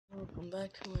Welcome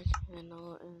back to my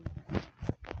channel, and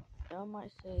y'all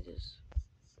might say this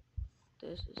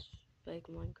is fake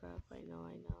Minecraft. I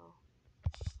know.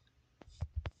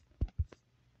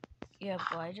 Yeah,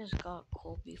 but I just got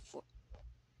coal before.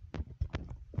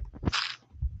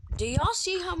 Do y'all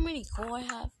see how many coal I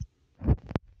have?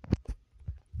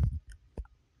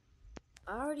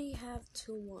 I already have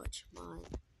too much mine.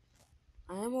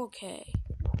 I am okay.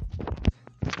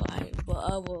 But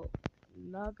I will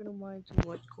not gonna mine too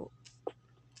much coal.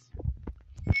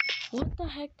 What the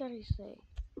heck did I say?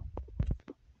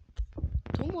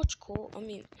 Too much coal? I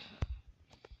mean,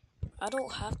 I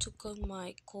don't have to cook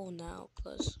my coal now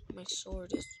because my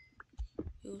sword is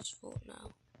useful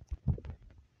now.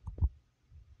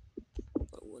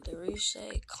 But what they really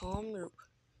say? Calm your...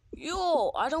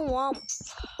 Yo, I don't want...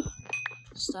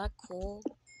 Stack coal.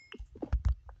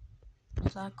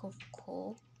 Stack of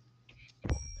coal.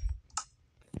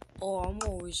 Oh,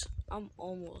 I'm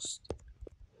almost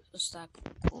a stack of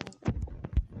coal.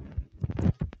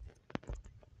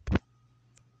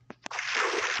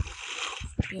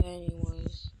 Yeah,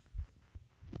 anyways.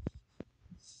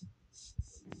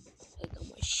 I got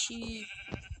my sheep.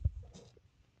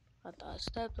 I thought I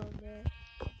stepped on that.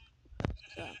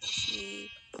 Got my sheep.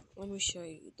 Let me show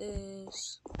you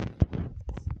this.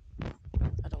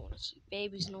 I don't want to see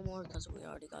babies no more because we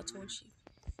already got 2 sheep.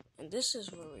 And this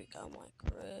is where we got my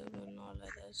crib and all of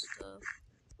that stuff.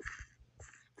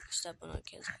 Step on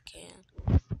it as I can.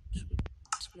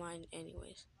 It's mine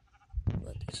anyways.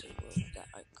 But this is where we got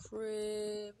our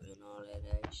crib and all of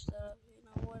that stuff. You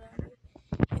know what I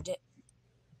mean?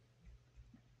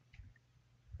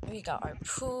 We got our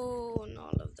pool and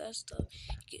all of that stuff.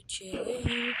 Get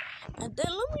chilly. And then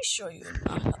let me show you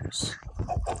my house.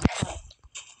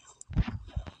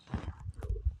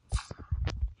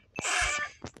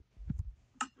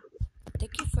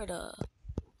 Thank you for the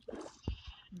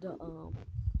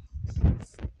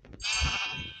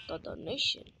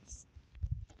donation.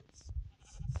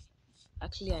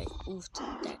 Actually, I moved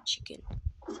that chicken.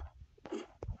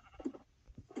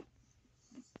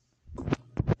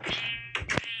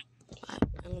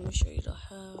 And let me show you the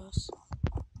house.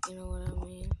 You know what I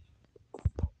mean?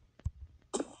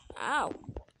 Ow!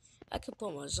 I could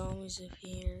put my zombies in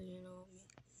here, you know what I mean?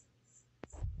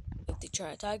 If they try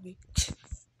to attack me,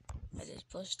 I just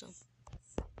push them.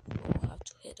 I'll have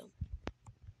to hit them.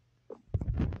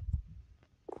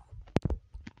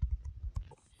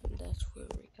 And that's where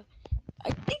we go. I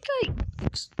think I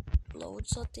explode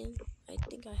something. I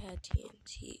think I had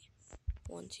TNT.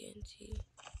 1 TNT.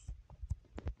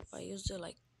 I used it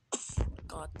like,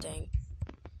 god dang.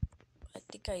 I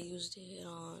think I used it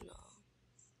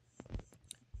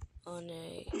on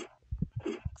a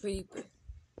creeper.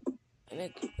 And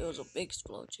it was a big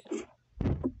explosion.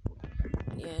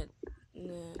 Yeah, and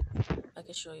then I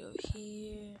can show you over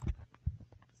here.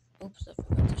 Oops, I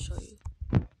forgot to show you.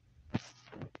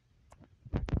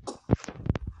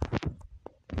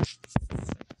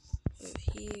 Over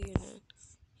here, and then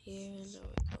here, and then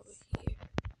we go over here.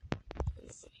 And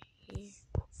over here.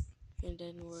 And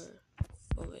then we're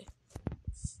over.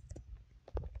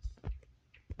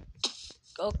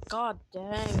 Oh, god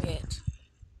dang it.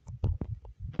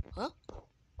 Huh?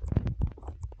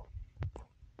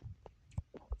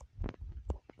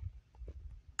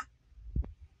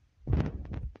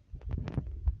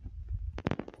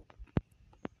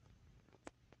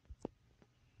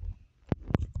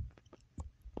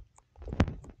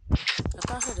 I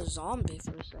thought I heard a zombie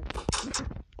for a second.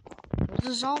 Where's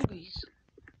the zombies?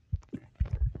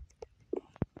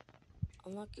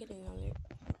 I'm not kidding, I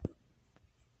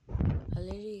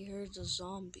literally heard a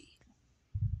zombie.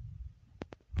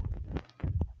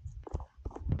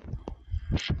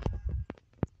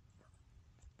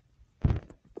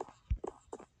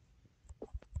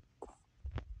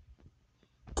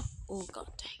 Oh god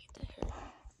dang it, that hurt.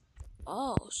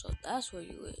 Oh, so that's where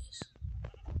you is.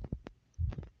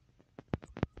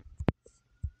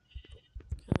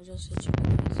 Can I just hit you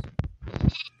guys?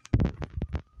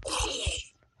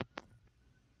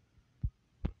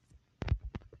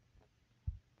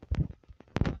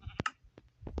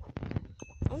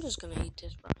 I'm just gonna eat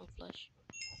this brown flesh.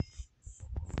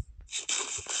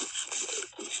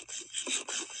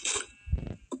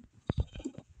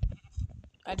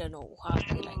 I don't know how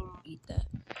did I eat that.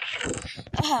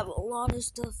 I have a lot of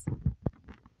stuff.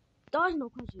 There's no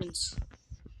questions.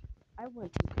 I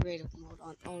went to creative mode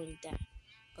on only that,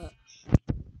 but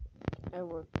I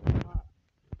worked a lot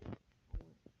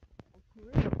on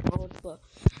creative mode, but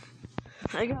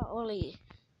I got only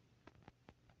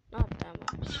not that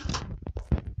much.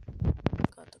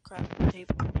 Got the crafting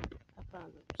table. I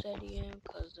found obsidian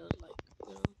because there was like,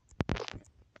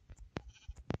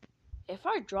 If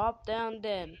I drop down,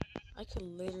 then I could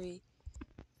literally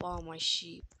follow my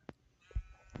sheep.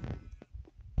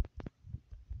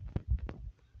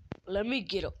 Let me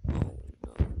get up. Oh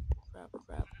no.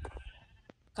 Crap.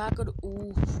 Cockle.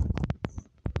 Ooh.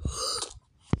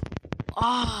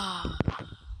 Ah.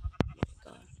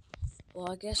 God.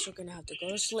 Well, I guess we're gonna have to go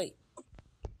to sleep.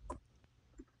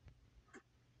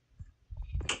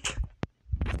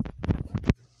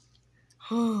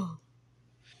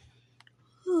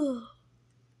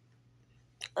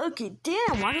 Okay,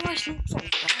 damn, why do I sleep so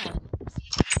bad?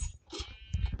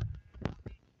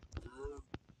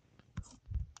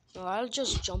 No, I'll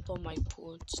just jump on my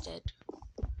pool instead.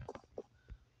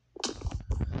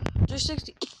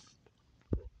 360.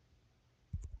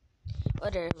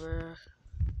 Whatever.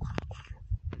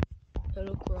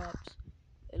 Hello, crops.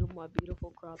 Hello, my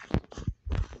beautiful crops.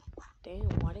 Damn,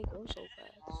 why they go so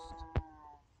fast?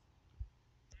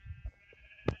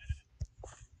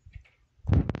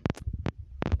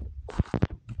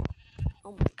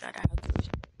 Oh my god, I have to.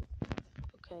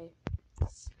 Okay.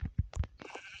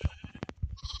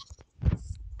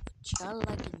 Child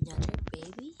like another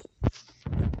baby?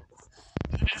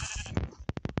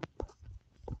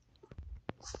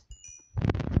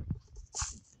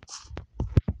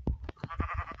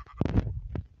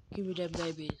 Give me them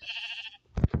babies.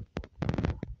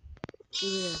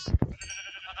 Give me them.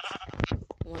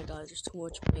 Oh my god, there's too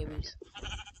much babies.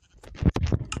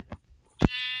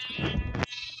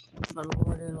 But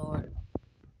Lord.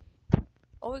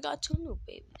 Oh, we got 2 new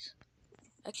babies.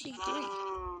 Actually, 3.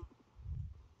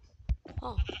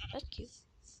 Oh, that's cute.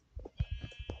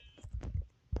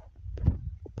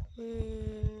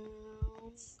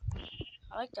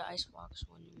 I like the icebox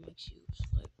one. It makes you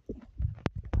like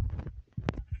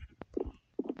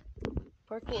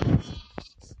parkour.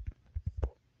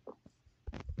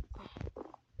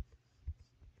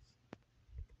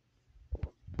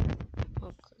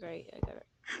 Oh, great! I gotta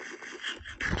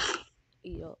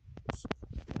eat up.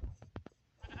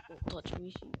 Don't touch me,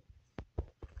 sheep.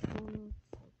 Don't touch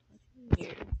me.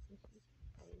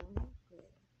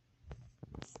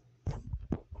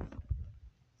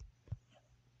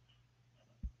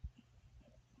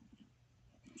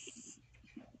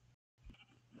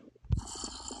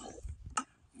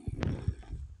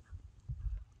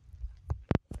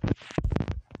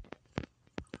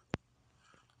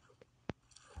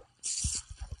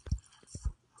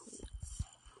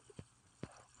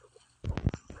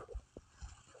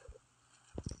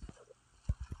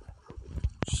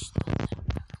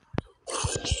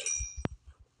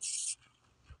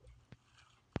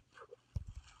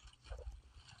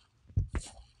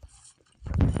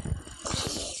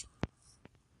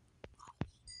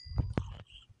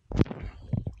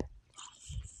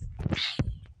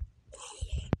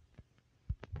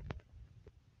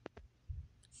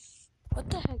 What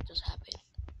the heck just happened?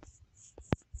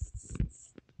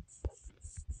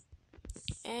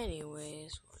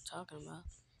 Anyways, what we're talking about.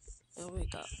 And we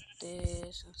got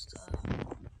this and stuff.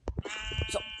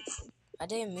 So, I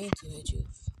didn't mean to hit you,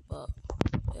 but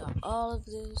yeah, all of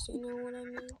this, you know what I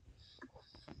mean?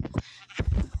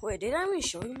 Wait, did I even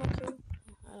show you my crib?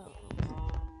 I don't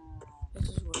know. This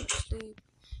is where I sleep.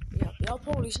 Yeah, y'all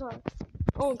probably saw it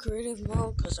on creative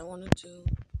mode because I wanted to.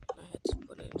 I had to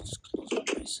put it just close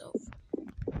up myself.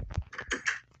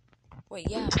 Wait,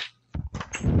 yeah.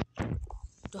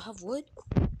 Do I have wood?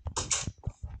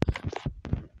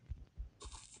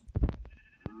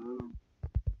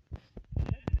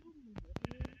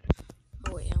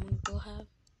 Oh wait, I'm gonna go have.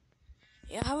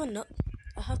 Yeah, I have enough.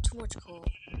 I have too much coal.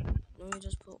 Let me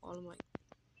just put all of my.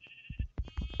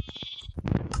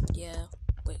 Yeah.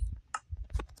 Wait.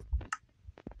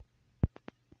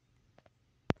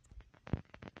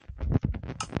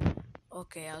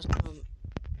 Okay, I was gonna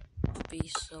be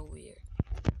so weird.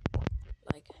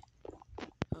 Like,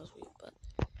 I was weird, but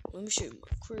let me show you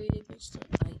my crib and stuff.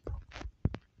 Like,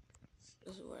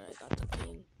 this is where I got the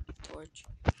thing, torch.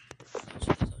 This is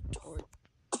a torch.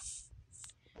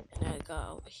 And I got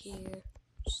over here,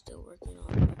 still working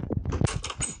on the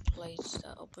plates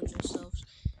that open themselves.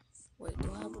 Wait,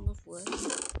 do I have enough wood?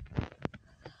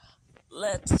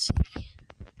 Let's see.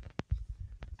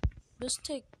 Let's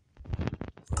take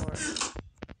 4.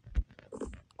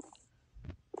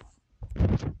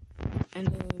 And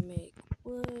then we make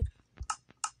wood.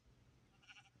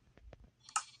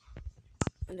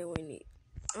 And then we need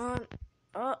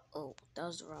oh, that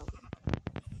was the wrong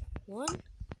one. 1,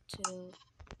 2,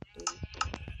 3,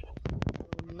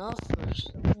 4. Enough for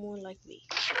someone like me.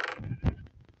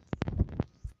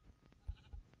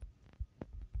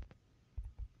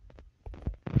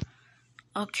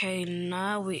 Okay,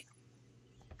 now we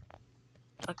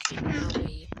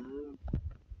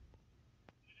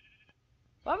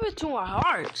What happened to my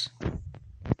hearts?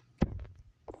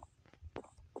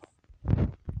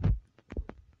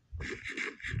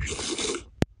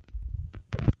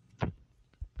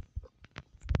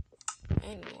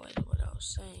 Anyways, what I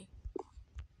was saying.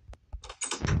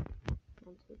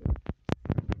 I'm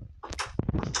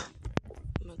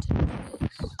gonna take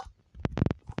this.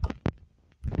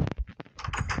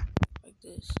 Like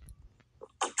this.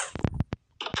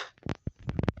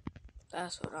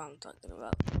 That's what I'm talking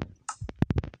about.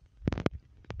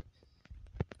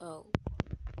 Oh.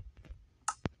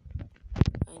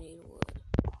 I need wood.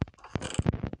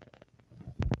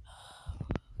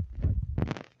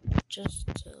 Just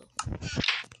to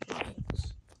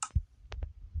planks.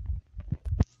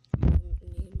 I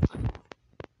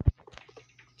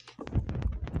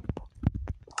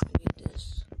need this.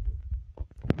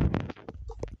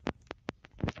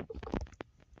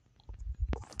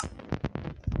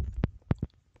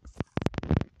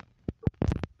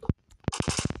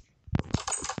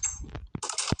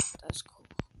 That's cool.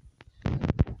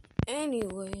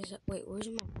 Anyways, wait, where's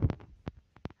my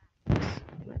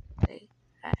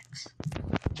axe?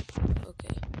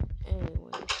 Okay.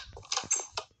 Anyways.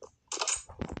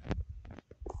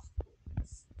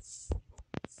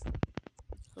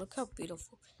 Look how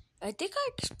beautiful. I think I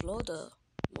explode the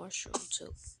mushroom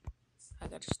too. I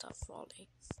gotta stop falling.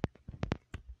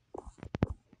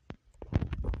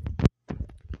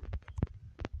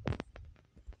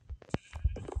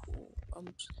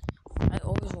 I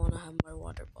always want to have my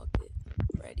water bucket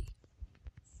ready.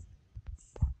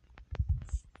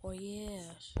 Oh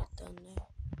yeah, I should have done that.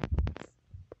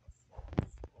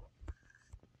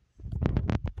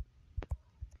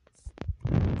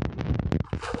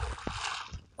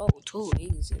 Oh, too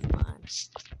easy, man.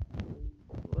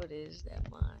 What is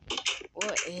that, man?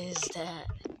 What is that?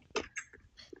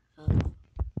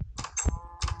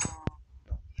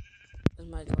 Is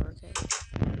my door okay?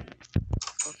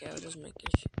 Okay, I'll just make it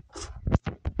sure.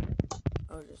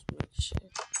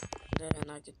 Then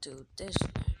I could do this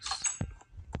next.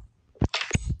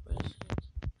 What is it?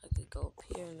 I could go up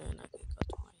here and then I could go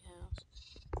to my house.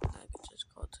 And I could just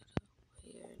go to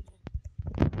here and then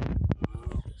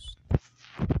just...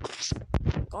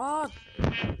 God!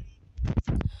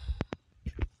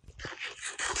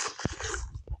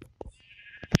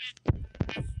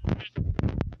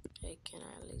 Hey, can I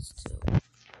at least do...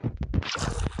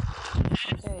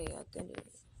 Okay, I can do it.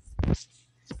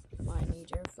 Might need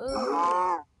your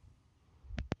food.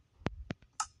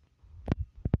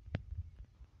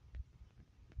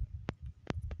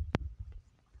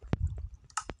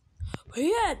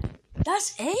 Yeah,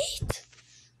 that's 8?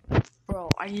 Bro,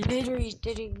 I literally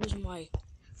didn't use my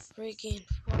freaking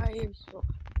fire sword.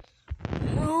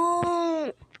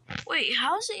 No! Wait,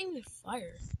 how is it even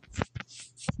fire?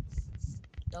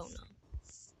 Don't know.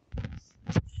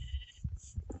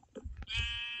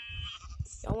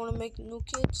 Y'all wanna make new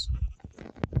kids?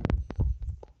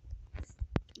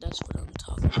 That's what I'm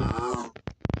talking about.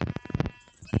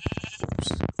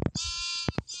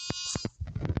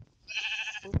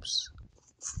 Oops.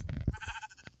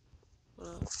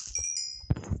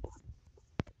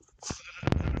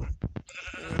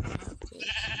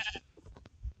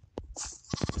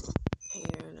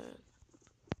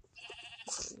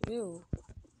 You.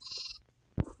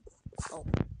 Oh,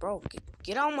 bro,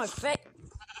 get on my face.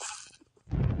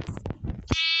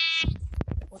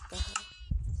 What the hell?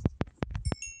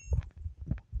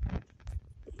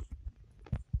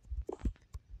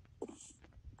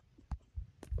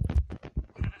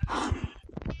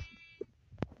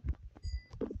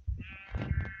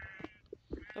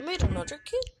 I made another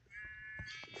kid?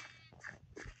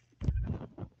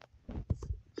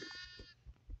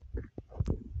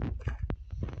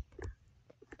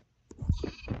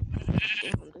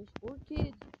 Damn, there's 4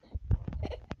 kids.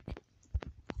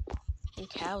 And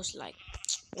Cow's like,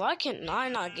 why can't I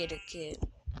not get a kid?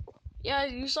 Yeah,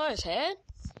 you saw his head?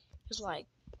 It's like,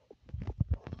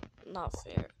 not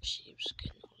fair. Sheeps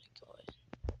can only go in.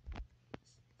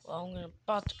 Well, I'm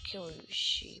about to kill you,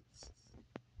 sheep.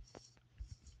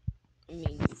 I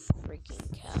mean, you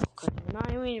freaking cow. Cause you're not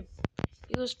even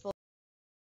useful.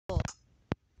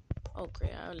 Oh,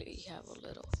 great. I already have a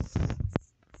little.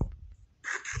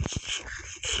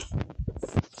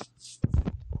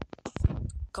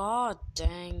 God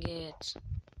dang it.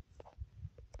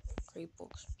 Creeper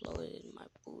exploded in my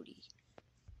booty.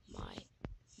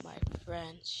 My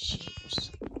friend's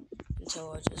sheeps.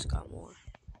 Until I just got more.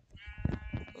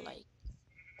 Like,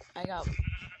 I got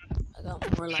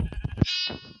more like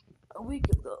a week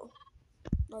ago.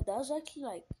 No, that was actually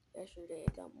like yesterday.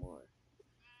 I got more.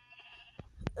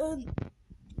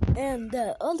 And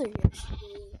the other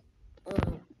yesterday,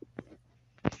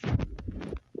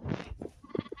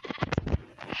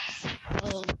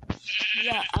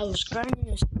 I was grinding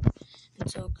this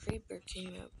until a creeper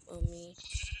came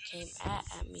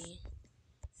at me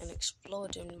and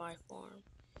exploded in my farm.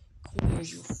 Come here,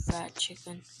 you fat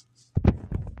chicken.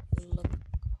 Look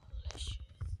delicious.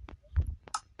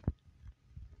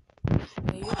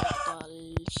 You look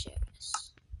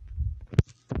delicious.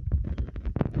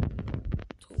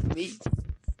 To me.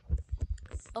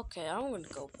 Okay, I'm gonna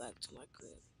go back to my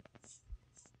crib.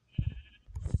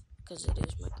 Because it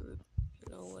is my crib.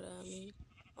 You know what I mean?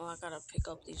 Oh, I gotta pick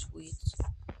up these weeds.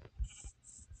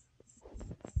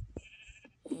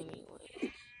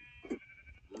 Anyway.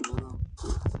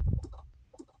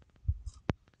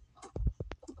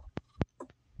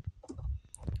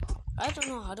 I don't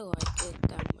know how do I get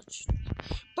that much.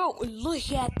 Bro,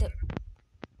 look at the...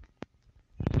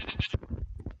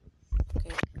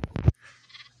 Okay.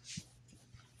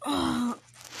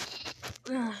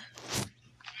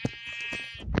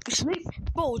 Sleep.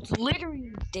 Bro, it's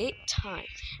literally daytime.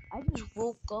 I just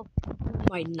woke up from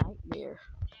my nightmare.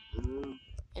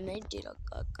 And I did a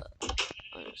gaga.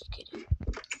 I'm just kidding.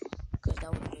 Because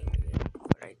that was weird,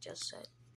 what I just said.